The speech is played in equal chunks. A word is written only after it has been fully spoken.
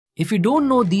If you don't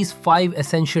know these 5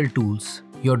 essential tools,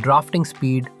 your drafting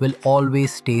speed will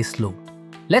always stay slow.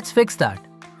 Let's fix that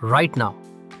right now.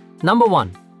 Number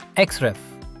 1. XREF,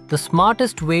 the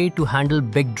smartest way to handle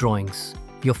big drawings.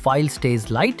 Your file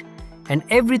stays light and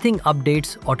everything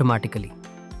updates automatically.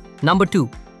 Number 2.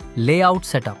 Layout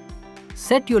setup.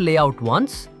 Set your layout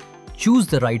once, choose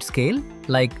the right scale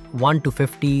like 1 to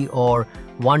 50 or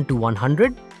 1 to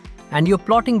 100, and your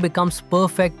plotting becomes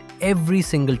perfect every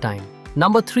single time.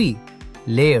 Number 3.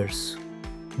 Layers.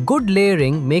 Good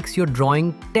layering makes your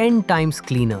drawing 10 times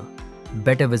cleaner,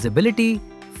 better visibility,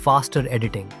 faster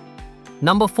editing.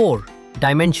 Number 4.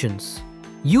 Dimensions.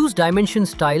 Use dimension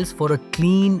styles for a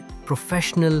clean,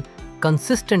 professional,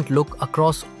 consistent look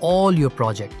across all your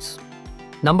projects.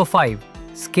 Number 5.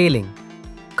 Scaling.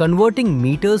 Converting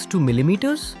meters to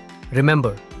millimeters?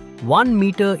 Remember, 1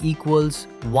 meter equals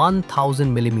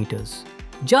 1000 millimeters.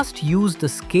 Just use the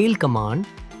scale command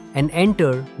and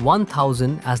enter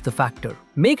 1000 as the factor.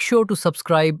 Make sure to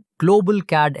subscribe Global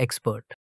CAD Expert.